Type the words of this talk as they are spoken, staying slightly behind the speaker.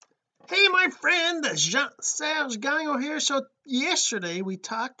my friend Jean-Serge Gagnon here. So yesterday we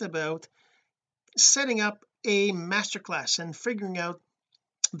talked about setting up a masterclass and figuring out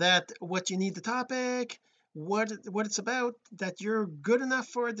that what you need the topic, what it's about, that you're good enough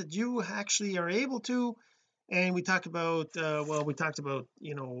for it, that you actually are able to. And we talked about we talked about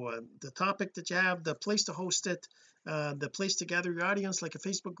the topic that you have, the place to host it, the place to gather your audience like a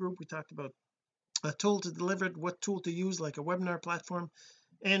Facebook group. We talked about a tool to deliver it, what tool to use like a webinar platform,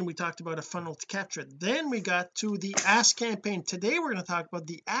 and we talked about a funnel to capture it. Then we got to the ask campaign. Today we're going to talk about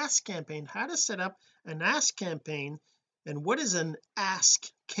the ask campaign, how to set up an ask campaign, and what is an ask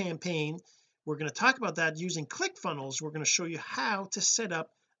campaign. We're going to talk about that using ClickFunnels. We're going to show you how to set up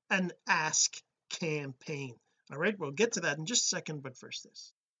an ask campaign. All right, we'll get to that in just a second, but first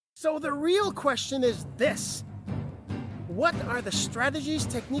this. So the real question is this: what are the strategies,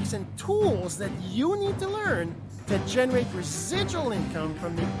 techniques, and tools that you need to learn to generate residual income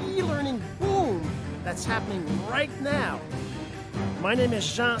from the e-learning boom that's happening right now? My name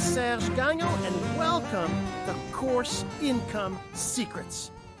is Jean-Serge Gagnon, and welcome to Course Income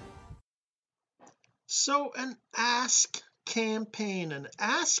Secrets. So an ask campaign. An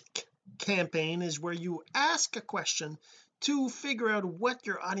ask campaign is where you ask a question to figure out what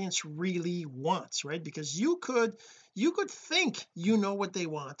your audience really wants, right? Because you could think you know what they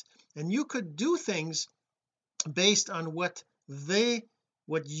want, and you could do things based on what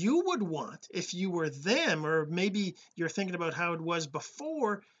you would want if you were them, or maybe you're thinking about how it was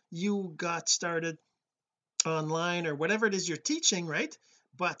before you got started online or whatever it is you're teaching, right?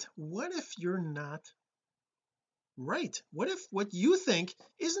 But what if you're not right? What if what you think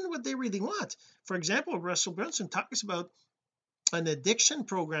isn't what they really want? For example, Russell Brunson talks about an addiction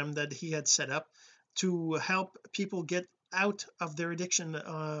program that he had set up to help people get out of their addiction.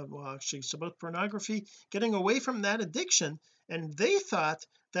 Actually it's about pornography, getting away from that addiction. And they thought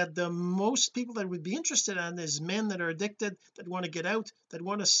that the most people that would be interested in is men that are addicted, that want to get out, that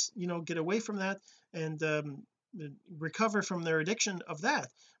want to get away from that and recover from their addiction of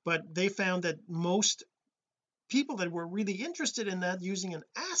that. But they found that most people that were really interested in that using an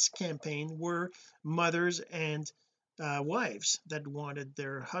ask campaign were mothers and wives that wanted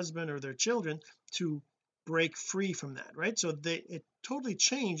their husband or their children to break free from that, right? So it totally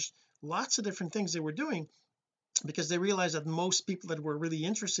changed lots of different things they were doing, because they realized that most people that were really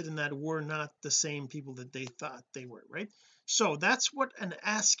interested in that were not the same people that they thought they were, right? So that's what an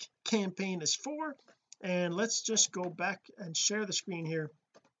ask campaign is for. And let's just go back and share the screen here,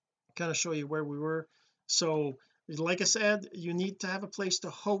 kind of show you where we were. So like I said, you need to have a place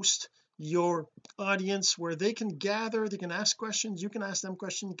to host your audience where they can gather, they can ask questions, you can ask them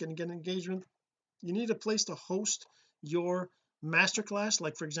questions, you can get engagement. You need a place to host your masterclass,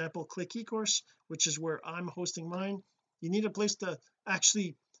 like for example Click eCourse, which is where I'm hosting mine. You need a place to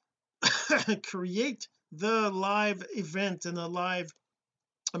actually create the live event and a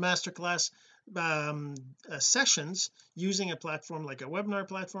masterclass sessions using a platform like a webinar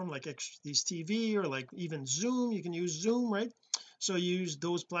platform like these TV, or like even Zoom. You can use Zoom, right? So you use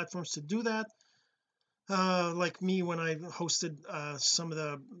those platforms to do that. Like me, when I hosted some of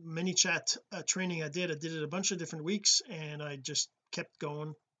the ManyChat training I did it a bunch of different weeks, and I just kept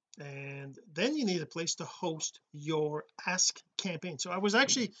going. And then you need a place to host your ask campaign. So I was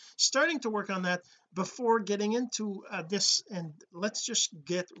actually starting to work on that before getting into this, and let's just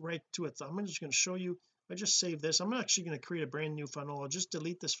get right to it. So I'm just going to show you. I just save this. I'm actually going to create a brand new funnel. I'll just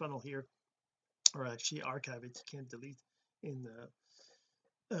delete this funnel here, or actually archive it. You can't delete in the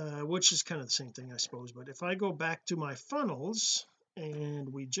which is kind of the same thing I suppose. But if I go back to my funnels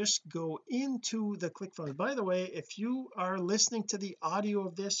and we just go into the ClickFunnels, by the way, if you are listening to the audio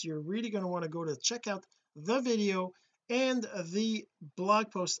of this, you're really going to want to go to check out the video and the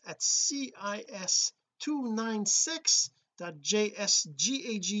blog post at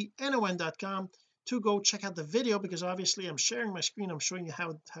cis296.jsgagnon.com to go check out the video, because obviously I'm sharing my screen, I'm showing you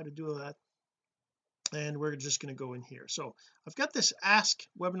how to do that. And we're just going to go in here. So I've got this ask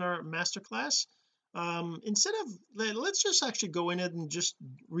webinar masterclass. Instead of, let's just actually go in it and just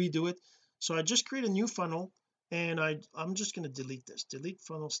redo it. So I just create a new funnel, and I'm just going to delete this, delete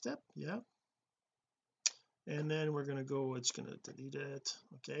funnel step. Yeah, and then we're going to go, it's going to delete it.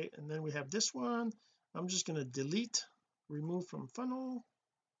 Okay, and then we have this one. I'm just going to delete, remove from funnel.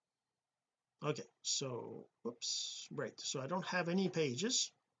 Okay, so oops, right, so I don't have any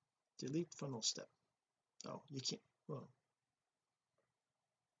pages. Delete funnel step. Oh, you can't. Well,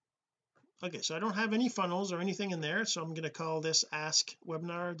 okay, so I don't have any funnels or anything in there, so I'm going to call this ask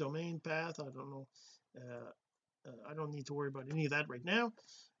webinar domain path. I don't know, I don't need to worry about any of that right now.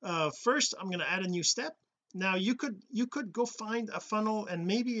 First I'm going to add a new step, now you could go find a funnel, and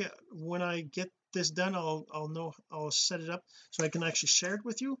maybe when I get this done I'll know, I'll set it up so I can actually share it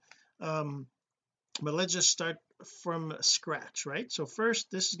with you. But let's just start from scratch, right? So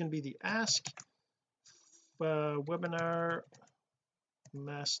first, this is going to be the ask webinar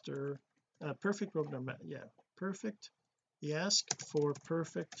master perfect webinar perfect, the ask for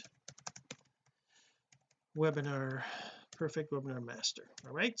webinar perfect webinar master.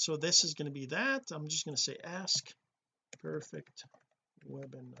 All right, so this is going to be that. I'm just going to say ask perfect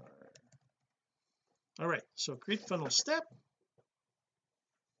webinar. All right, so create funnel step.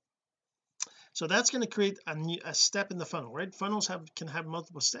 So that's going to create a step in the funnel, right? Funnels can have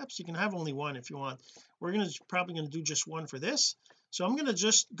multiple steps. You can have only one if you want. We're probably going to do just one for this. So I'm going to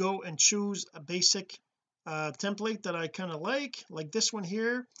just go and choose a basic template that I kind of like this one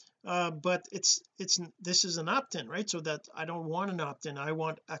here. But this is an opt-in, right? So that I don't want an opt-in. I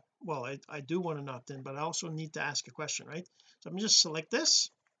want I do want an opt-in, but I also need to ask a question, right? So I'm just select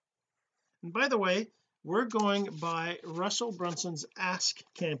this. And by the way, we're going by Russell Brunson's ask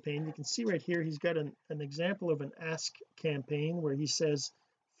campaign. You can see right here he's got an example of an ask campaign where he says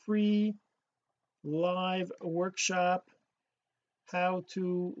free live workshop, how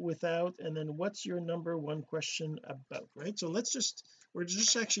to without, and then what's your number one question about, right? So we're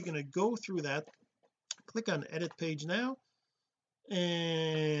just actually going to go through that. Click on edit page now,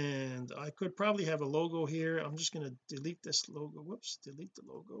 and I could probably have a logo here. I'm just going to delete this logo. Whoops, delete the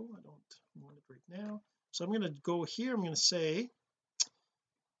logo. I don't want it right now. So I'm going to go here. I'm going to say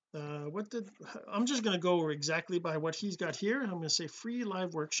I'm just going to go exactly by what he's got here. I'm going to say free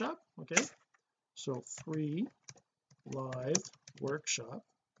live workshop. Okay, so free live workshop,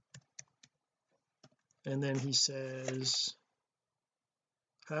 and then he says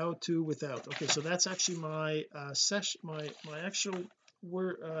how to without. Okay, so that's actually my session, my actual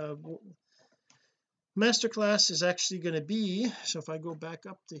masterclass is actually going to be. So if I go back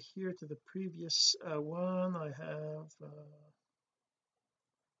up to here to the previous one, I have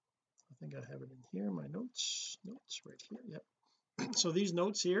I think I have it in here, my notes right here. Yep. So these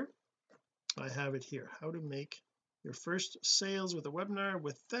notes here, I have it here, how to make your first sales with a webinar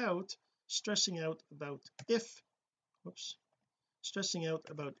without stressing out about if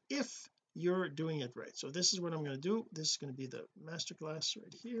you're doing it right. So this is what I'm going to do. This is going to be the masterclass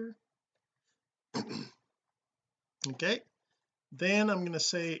right here. Okay, then I'm going to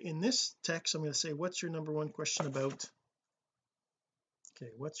say in this text, I'm going to say what's your number one question about.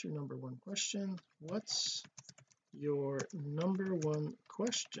 Okay, what's your number one question? What's your number one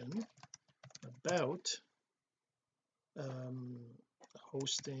question about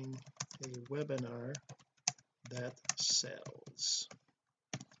hosting a webinar that sells,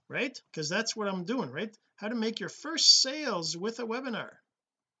 right? Because that's what I'm doing, right? How to make your first sales with a webinar,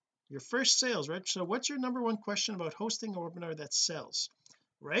 your first sales, right? So what's your number one question about hosting a webinar that sells,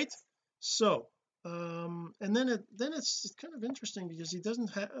 right? So and then it's kind of interesting because he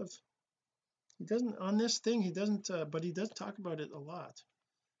doesn't on this thing, he doesn't but he does talk about it a lot.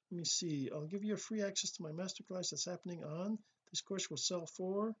 Let me see. I'll give you a free access to my masterclass that's happening on this course will sell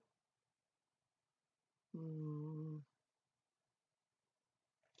for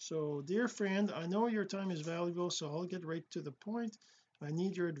so dear friend, I know your time is valuable, so I'll get right to the point. I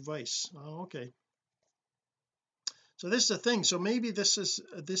need your advice. Okay, so this is the thing. So maybe this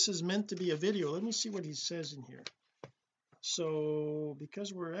is meant to be a video. Let me see what he says in here. So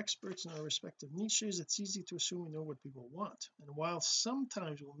because we're experts in our respective niches, it's easy to assume we know what people want, and while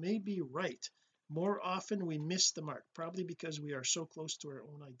sometimes we may be right, more often we miss the mark, probably because we are so close to our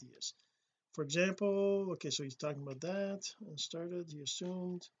own ideas. For example, okay, so he's talking about that and started, he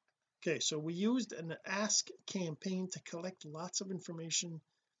assumed. Okay, so we used an ask campaign to collect lots of information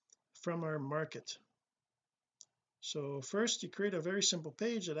from our market. So first, you create a very simple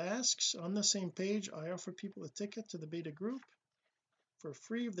page that asks. On the same page, I offer people a ticket to the beta group for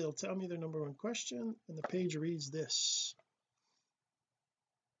free if they'll tell me their number one question, and the page reads this.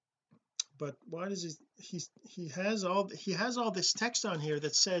 But why does he has all this text on here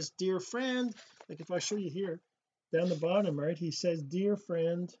that says dear friend, like if I show you here down the bottom, right, he says dear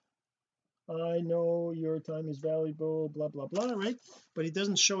friend, I know your time is valuable, blah blah blah, right? But he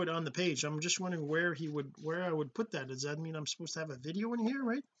doesn't show it on the page. I'm just wondering where I would put that. Does that mean I'm supposed to have a video in here,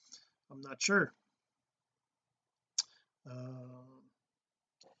 right? I'm not sure.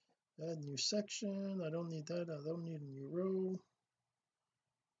 Add new section, I don't need that. I don't need a new row.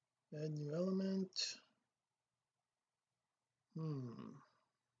 Add new element.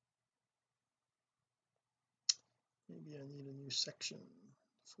 Maybe I need a new section,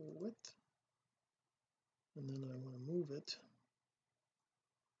 full width, and then I want to move it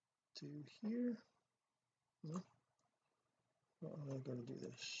to here. No? I gotta do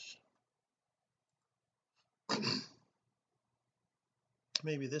this.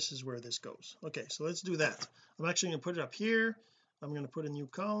 Maybe this is where this goes. Okay, so let's do that. I'm actually going to put it up here. I'm going to put a new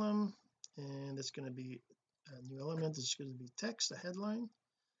column, and it's going to be a new element. It's going to be text, a headline.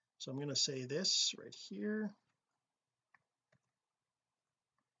 So I'm going to say this right here.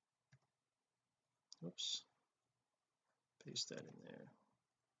 Oops, paste that in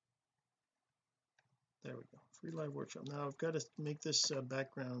there we go. Free live workshop. Now I've got to make this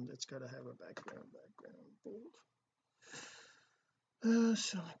background. It's got to have a background bold.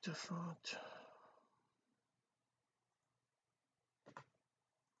 Select a font.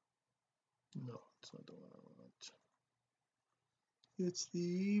 No, it's not the one I want. It's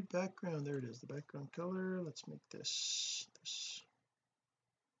the background. There it is, the background color. Let's make this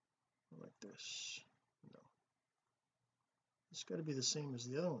like this. No, it's got to be the same as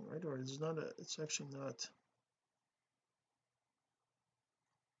the other one, right? Or it's not it's actually not.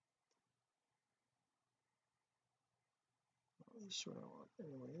 This is what I want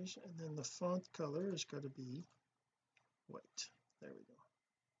anyways. And then the font color has got to be white. There we go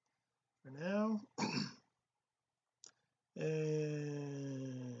for now.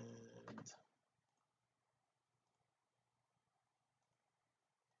 And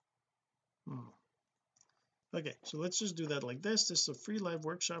okay, so let's just do that like this. This is a free live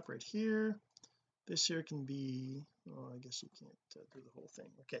workshop right here. This here can be, oh, I guess you can't do the whole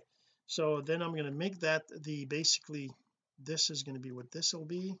thing. Okay, so then I'm going to make that the basically this is going to be what this will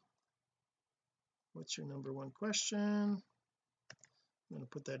be. What's your number one question? I'm going to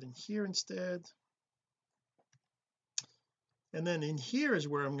put that in here instead, and then in here is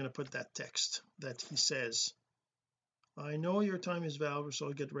where I'm going to put that text that he says, I know your time is valuable, so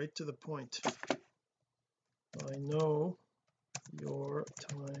I'll get right to the point. I know your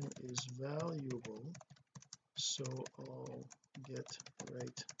time is valuable, so I'll get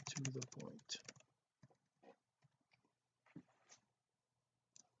right to the point.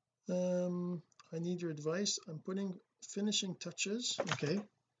 I need your advice. I'm putting finishing touches. Okay,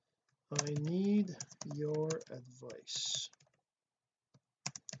 I need your advice.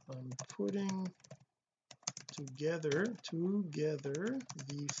 I'm putting together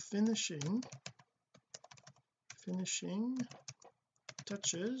the finishing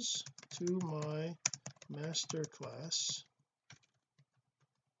touches to my master class.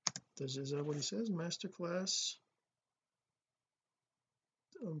 Is that what he says? Master class.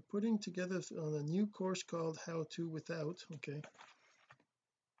 I'm putting together on a new course called How To Without. Okay,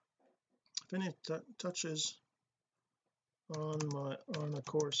 finish touches on a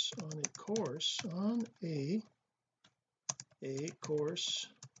course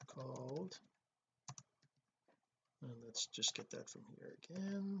called, and let's just get that from here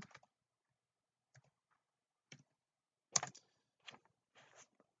again.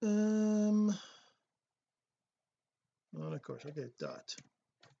 On a course. Okay, dot.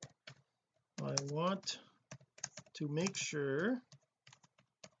 I want to make sure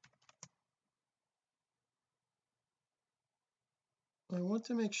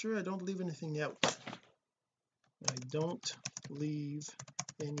I don't leave anything out. I don't leave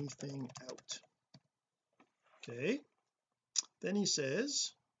anything out. Okay, then he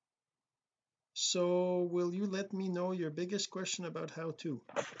says, so will you let me know your biggest question about how to?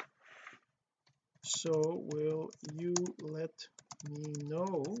 So will you let me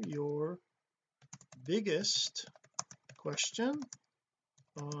know your biggest question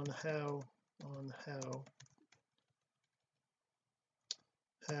on how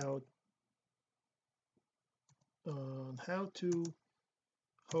to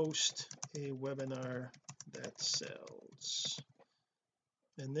host a webinar that sells?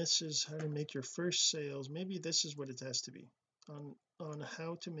 And this is how to make your first sales. Maybe this is what it has to be, on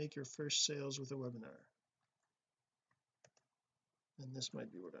how to make your first sales with a webinar. And this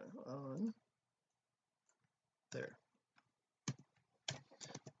might be what I'm on there.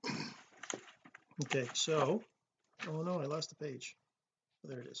 Okay, so oh no, I lost the page.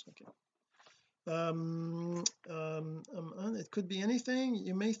 There it is. Okay, it could be anything.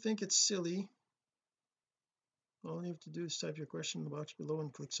 You may think it's silly. All you have to do is type your question in the box below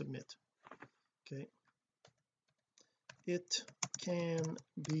and click submit. Okay, it can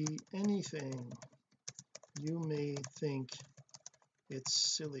be anything. You may think it's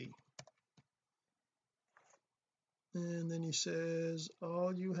silly. And then he says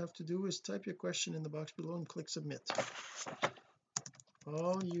all you have to do is type your question in the box below and click submit.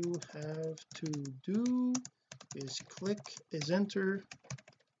 All you have to do is enter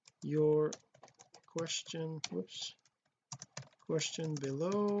your question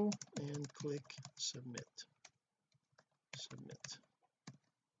below and click submit. submit.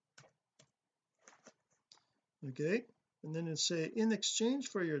 Okay, and then it'll say, in exchange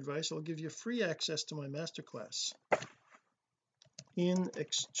for your advice I'll give you free access to my masterclass. In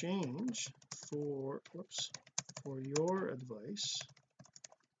exchange for your advice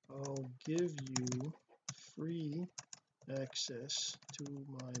I'll give you free access to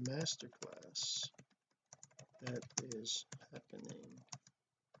my masterclass that is happening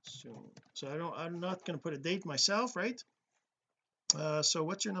soon. So I'm not going to put a date myself, right? So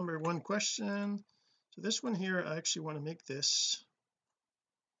what's your number one question? So this one here, I actually want to make this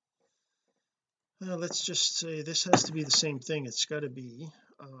let's just say this has to be the same thing. It's got to be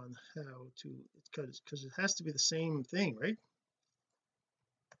on how to, because it has to be the same thing, right?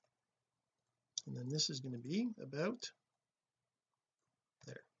 And then this is going to be about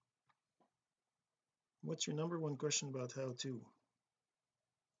there. What's your number one question about how to?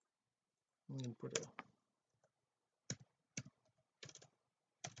 I'm going to put a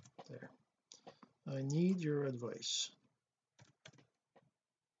there. I need your advice.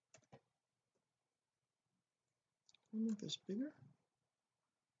 Can I make this bigger?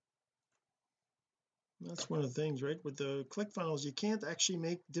 That's one of the things, right, with the ClickFunnels, you can't actually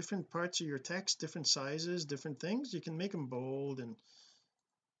make different parts of your text different sizes, different things. You can make them bold,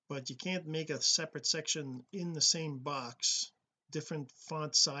 but you can't make a separate section in the same box different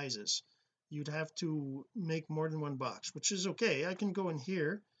font sizes. You'd have to make more than one box, which is okay. I can go in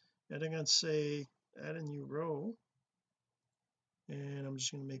here and I'm going to say add a new row, and I'm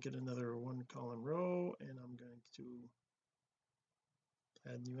just going to make it another one column row, and I'm going to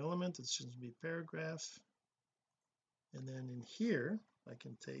add new element. It's just be paragraph, and then in here I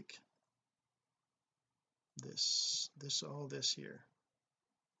can take all this here,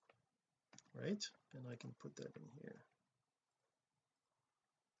 right, and I can put that in here.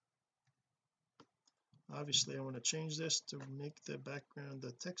 Obviously I want to change this to make the background,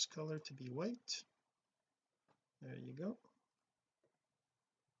 the text color, to be white. There you go.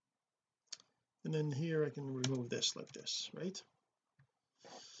 And then here I can remove this like this, right?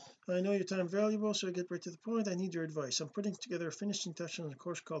 I know your time valuable, so I get right to the point. I need your advice. I'm putting together a finishing touch on a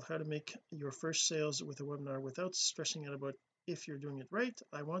course called How to Make Your First Sales with a Webinar Without Stressing Out About If You're Doing It Right.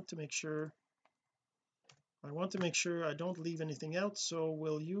 I want to make sure I don't leave anything out, so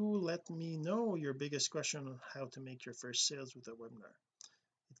will you let me know your biggest question on how to make your first sales with a webinar?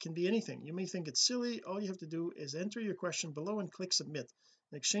 It can be anything. You may think it's silly. All you have to do is enter your question below and click submit.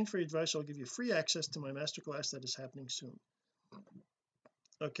 In exchange for your advice I'll give you free access to my masterclass that is happening soon.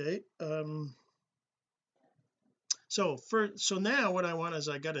 Okay, so now what I want is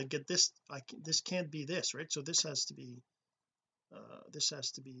I got to get this, this can't be this, right? So this has to be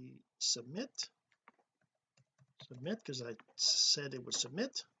submit because I said it was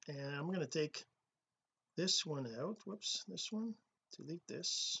submit, and I'm going to take this one out. Whoops, this one, delete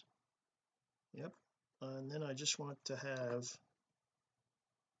this. Yep. And then I just want to have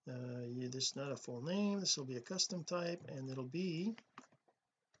this is not a full name, this will be a custom type, and it'll be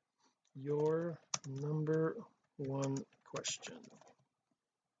your number one question.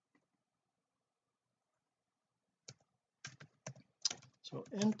 So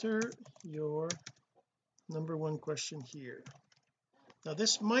enter your number one question here. Now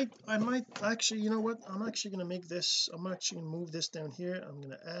this I might actually, you know what, I'm actually going to make this, I'm actually going to move this down here. I'm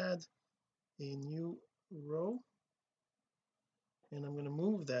going to add a new row, and I'm going to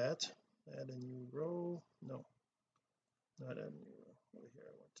move that, add a new row, no, not add a new row over here.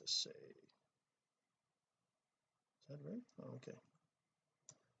 I want to say, is that right? Oh, okay,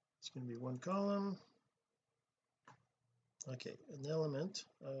 it's going to be one column. Okay, an element,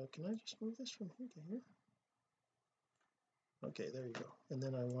 can I just move this from here to here? Okay, there you go. And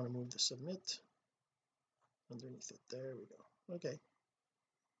then I want to move the submit underneath it. There we go. Okay,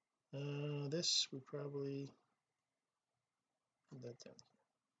 this we probably put that down.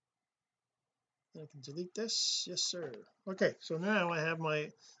 I can delete this. Yes sir. Okay, so now I have my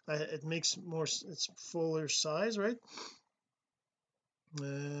it makes more, it's fuller size, right?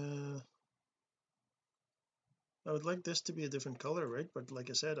 I would like this to be a different color, right? But like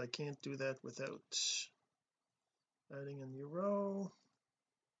I said, I can't do that without adding a new row,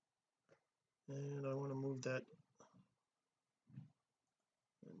 and I want to move that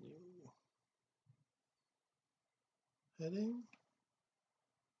a new heading,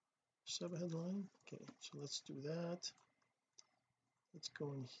 subheadline. Okay, so let's do that. Let's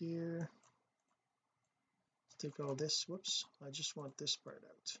go in here, let's take all this, whoops, I just want this part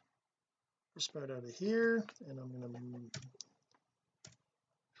out of here, and I'm going to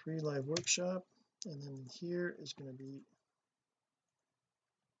free live workshop, and then here is going to be,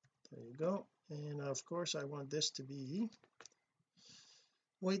 there you go, and of course I want this to be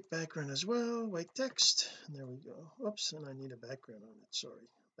white background as well, white text, and there we go. Oops, and I need a background on it, sorry.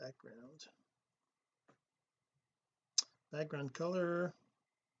 Background color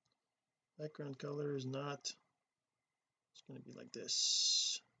is not, it's going to be like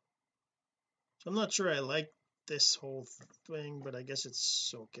this. So I'm not sure I like this whole thing, but I guess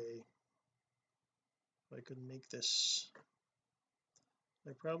it's okay. I could make this,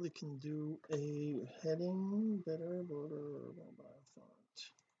 I probably can do a heading better, border mobile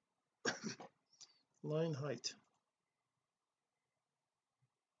font line height,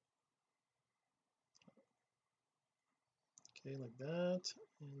 okay, like that.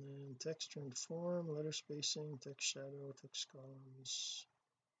 And then text trend form, letter spacing, text shadow, text columns,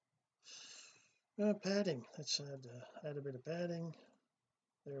 padding, let's add a bit of padding.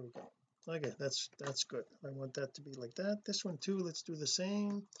 There we go. Okay, that's good. I want that to be like that. This one too, let's do the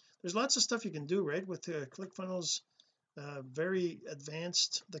same. There's lots of stuff you can do, right, with ClickFunnels, very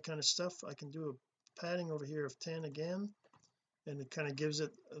advanced, the kind of stuff. I can do a padding over here of 10 again, and it kind of gives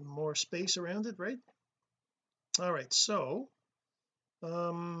it more space around it, right? All right, so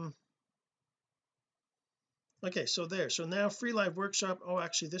okay, so there, so now free live workshop. Oh,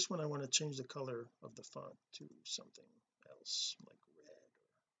 actually this one I want to change the color of the font to something else, like red,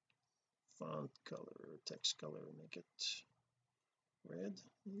 or font color, text color, make it red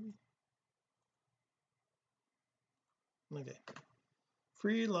maybe. Okay,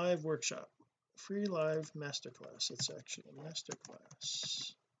 free live workshop, free live masterclass, it's actually a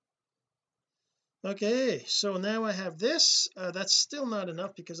masterclass. Okay, so now I have this, that's still not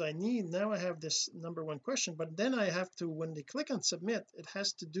enough, because I need, now I have this number one question, but then I have to, when they click on submit, it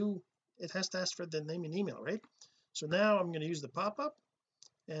has to ask for the name and email, right? So now I'm going to use the pop-up,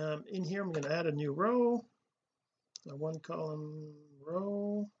 in here I'm going to add a new row, a one column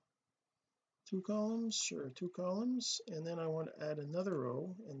row, two columns, sure, two columns, and then I want to add another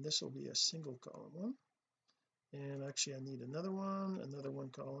row, and this will be a single column one, and actually I need another one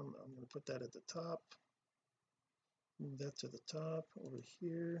column. I'm going to put that at the top, move that to the top over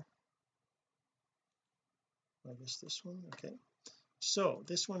here, I guess this one. Okay, so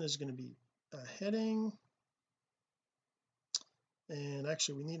this one is going to be a heading, and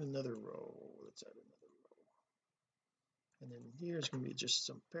actually we need another row, let's add another row, and then here is going to be just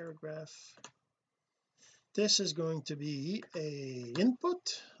some paragraph. This is going to be a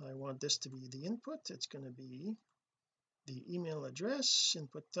input, I want this to be the input, it's going to be the email address.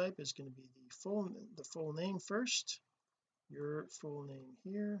 Input type is going to be the full name first, your full name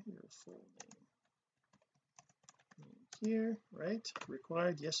here, your full name here, right?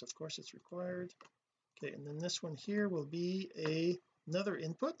 Required, yes, of course it's required. Okay, and then this one here will be another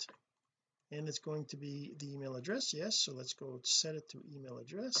input, and it's going to be the email address, yes, so let's go set it to email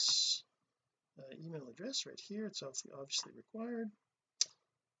address, right here, it's obviously required.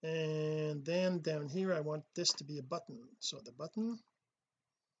 And then down here I want this to be a button, so the button,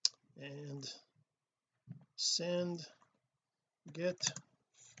 and send get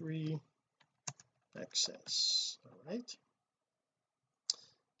free access, all right,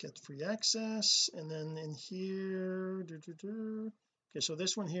 get free access. And then in here, okay, so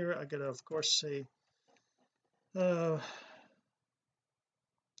this one here I gotta of course say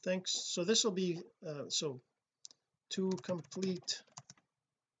thanks, so this will be so to complete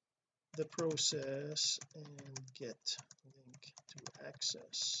the process and get link to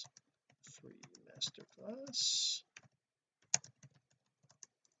access free masterclass,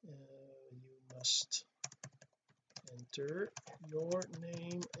 you must enter your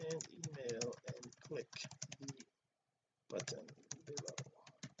name and email and click the button below.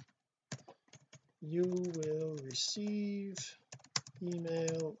 You will receive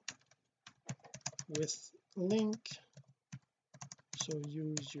email with link, so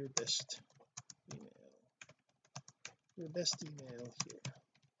use your best email here.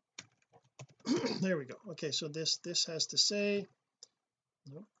 There we go. Okay, so this has to say,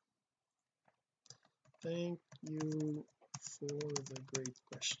 no, thank you for the great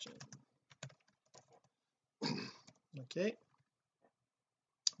question. Okay,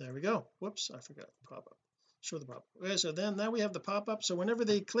 there we go. Whoops, I forgot pop-up, show the pop-up. Okay, so then now we have the pop-up, so whenever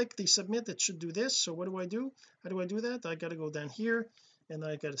they click the submit, it should do this. So what do I do? How do I do that? I got to go down here, and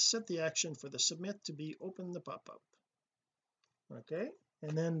I got to set the action for the submit to be open the pop-up. Okay,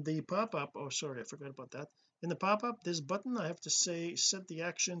 and then the pop-up, oh sorry, I forgot about that. In the pop-up, this button, I have to say set the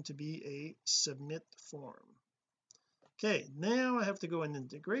action to be a submit form. Okay, now I have to go in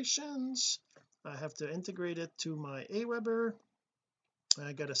integrations, I have to integrate it to my Aweber.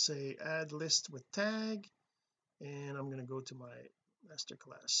 I gotta say add list with tag, and I'm going to go to my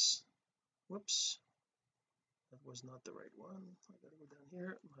masterclass whoops, that was not the right one. I gotta go down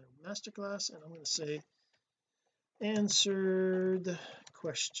here, my masterclass, and I'm going to say answered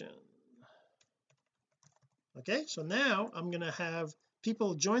question. Okay, so now I'm going to have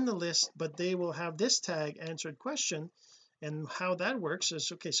people join the list, but they will have this tag answered question. And how that works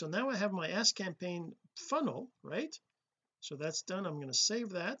is, okay, so now I have my Ask Campaign funnel, right? So that's done. I'm going to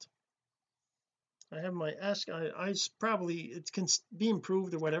save that. I have my ask, I probably, it can be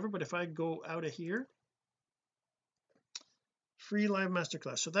improved or whatever, but if I go out of here, free live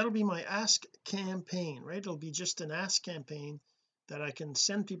masterclass, so that'll be my Ask Campaign, right? It'll be just an Ask Campaign that I can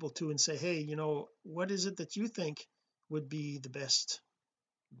send people to and say, hey, what is it that you think would be the best,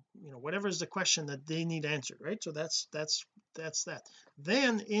 whatever is the question that they need answered, right? So that's that.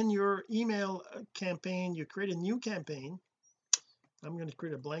 Then in your email campaign, you create a new campaign. I'm going to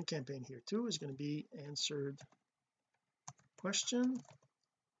create a blank campaign here too. Is going to be answered question,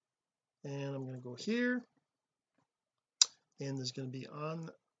 and I'm going to go here, and there's going to be on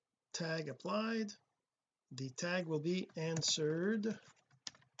tag applied. The tag will be answered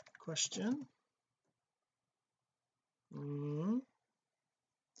question.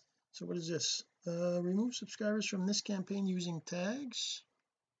 So what is this? Remove subscribers from this campaign using tags.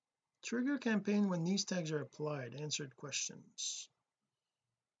 Trigger campaign when these tags are applied. Answered questions.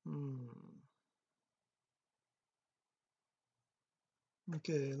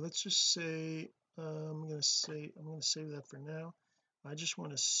 Okay, let's just say I'm going to save that for now. I just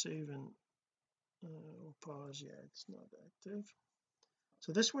want to save and pause. Yeah, it's not active.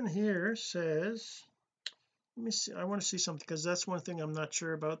 So this one here says, let me see, I want to see something because that's one thing I'm not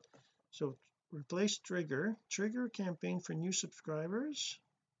sure about. So replace trigger campaign for new subscribers.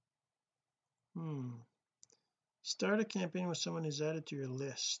 Start a campaign with someone who's added to your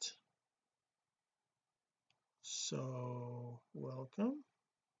list. So welcome.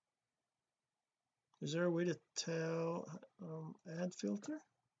 Is there a way to tell ad filter,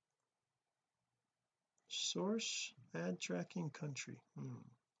 source, ad tracking, country?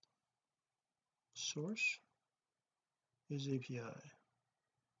 Source is API.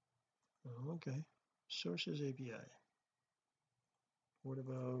 Okay, source is API. What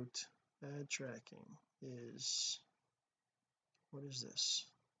about ad tracking? What is this?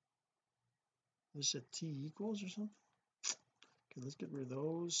 Is this a T equals or something? Okay, let's get rid of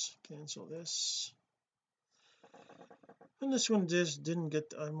those, cancel this. And this one just didn't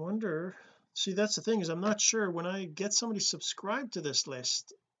get, I wonder, see, that's the thing, is I'm not sure when I get somebody subscribed to this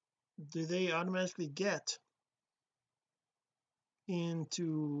list, do they automatically get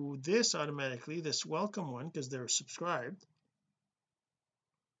into this automatically, this welcome one, because they're subscribed,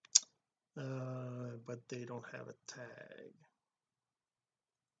 but they don't have a tag.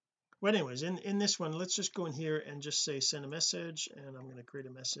 Well, anyways, in this one, let's just go in here and just say send a message, and I'm going to create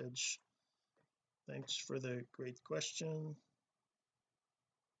a message. Thanks for the great question.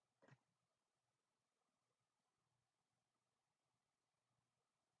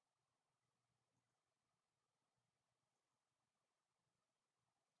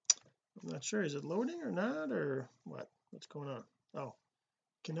 I'm not sure, is it loading or not, or what's going on? Oh,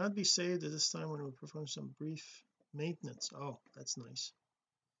 cannot be saved at this time when we perform some brief maintenance. Oh, that's nice.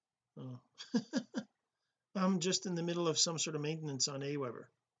 Oh I'm just in the middle of some sort of maintenance on Aweber,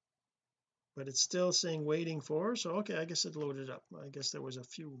 but it's still saying waiting for, so okay, I guess it loaded up. I guess there was a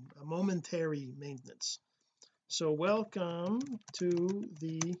momentary maintenance. So welcome to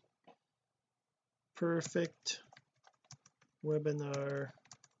the Perfect Webinar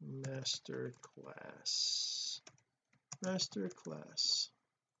Masterclass.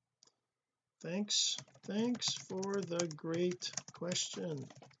 Thanks for the great question.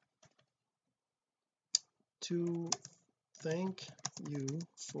 To thank you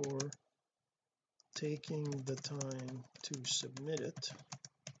for taking the time to submit it,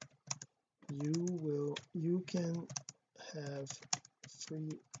 you can have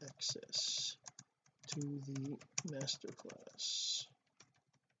free access to the masterclass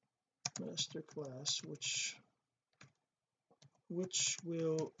which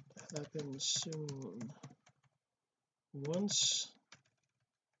will happen soon. Once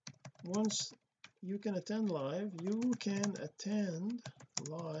you can attend live,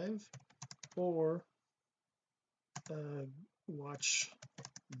 or watch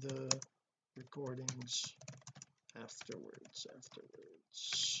the recordings afterwards.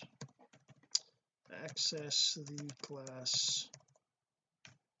 Access the class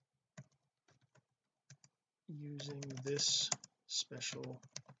using this special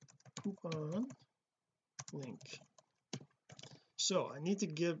coupon link. So I need to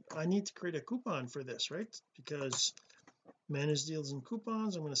create a coupon for this, right? Because manage deals and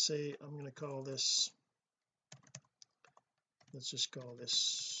coupons. I'm going to call this, let's just call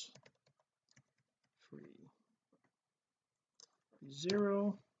this free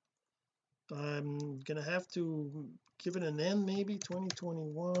 0. I'm gonna have to give it an end, maybe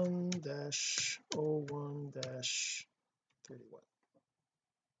 2021-01-31.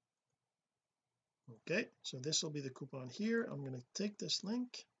 okay, so this will be the coupon here. I'm going to take this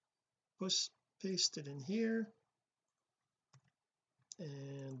link, paste it in here,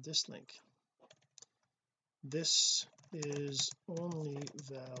 and this link, this is only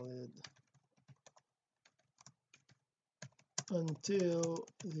valid until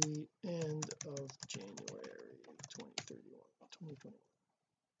the end of January 2021.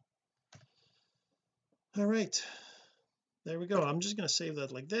 All right, there we go. I'm just going to save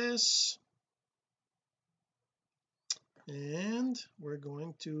that like this, and we're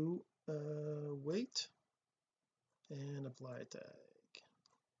going to wait and apply a tag,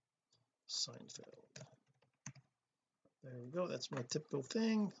 Seinfeld. There we go. That's my typical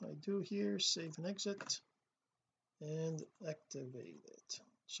thing I do here. Save and exit and activate it.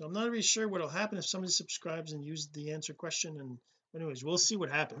 So I'm not really sure what will happen if somebody subscribes and uses the answer question, and anyways, we'll see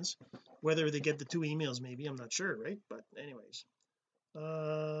what happens, whether they get the 2 emails, maybe, I'm not sure, right? But anyways,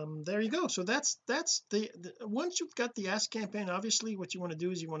 there you go. So that's the once you've got the Ask campaign, obviously what you want to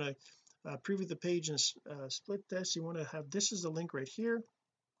do is you want to preview the page and split test. You want to have, this is the link right here.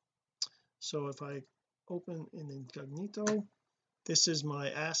 So if I open in incognito, this is my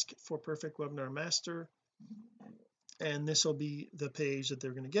Ask for Perfect Webinar Master, and this will be the page that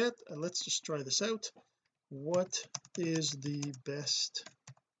they're going to get. Let's just try this out. What is the best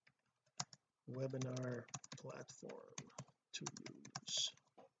webinar platform to use?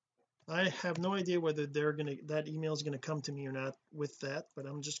 I have no idea whether that email is going to come to me or not with that, but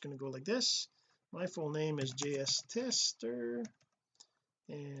I'm just going to go like this. My full name is JS Tester,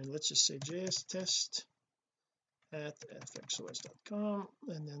 and let's just say JS Test at fxos.com,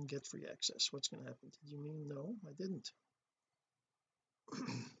 and then get free access. What's going to happen? Did you mean no? I didn't.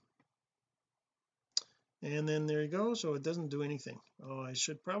 And then there you go. So it doesn't do anything. Oh, I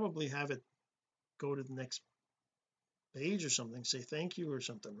should probably have it go to the next page or something, say thank you or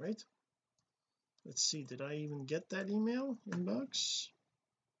something, right? Let's see, did I even get that email inbox?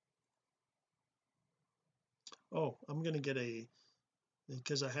 Oh, I'm going to get a,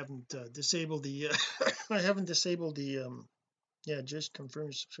 because I haven't disabled the I haven't disabled the yeah, just confirm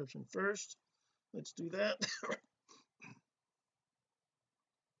your subscription first. Let's do that.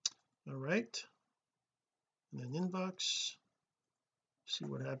 All right, and then inbox, see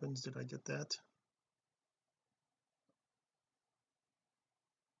what happens. Did I get that?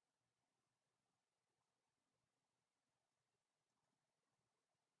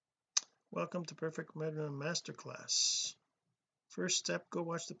 Welcome to Perfect Webinar Masterclass. First step, go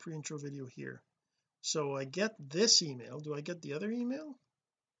watch the pre-intro video here. So I get this email. Do I get the other email?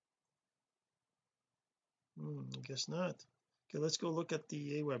 I guess not. Okay, let's go look at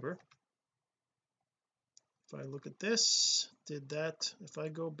the Aweber. If I look at this, did that, if I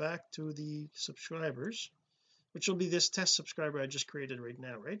go back to the subscribers, which will be this test subscriber I just created right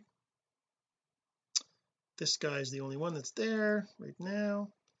now, right? This guy is the only one that's there right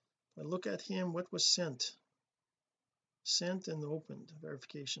now. If I look at him, what was sent and opened,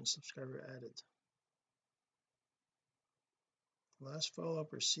 verification, subscriber added, last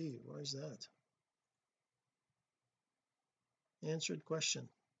follow-up received. Why is that? Answered question,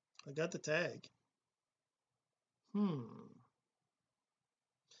 I got the tag.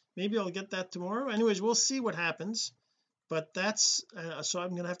 Maybe I'll get that tomorrow. Anyways, we'll see what happens, but that's so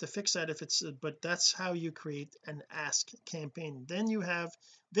I'm gonna have to fix that if it's but that's how you create an Ask campaign. Then you have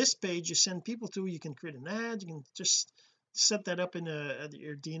this page you send people to. You can create an ad, you can just set that up in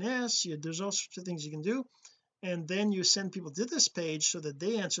your DNS. There's all sorts of things you can do, and then you send people to this page so that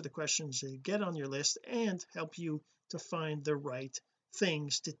they answer the questions, they get on your list and help you to find the right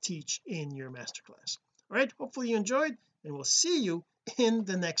things to teach in your masterclass. All right, hopefully you enjoyed, and we'll see you in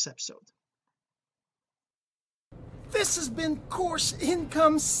the next episode. This has been Course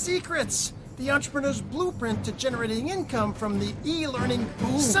Income Secrets, the entrepreneur's blueprint to generating income from the e-learning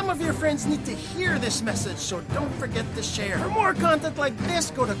boom. Some of your friends need to hear this message, so don't forget to share. For more content like this,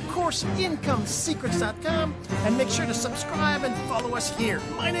 go to CourseIncomeSecrets.com and make sure to subscribe and follow us here.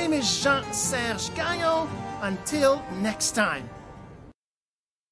 My name is Jean-Serge Gagnon. Until next time.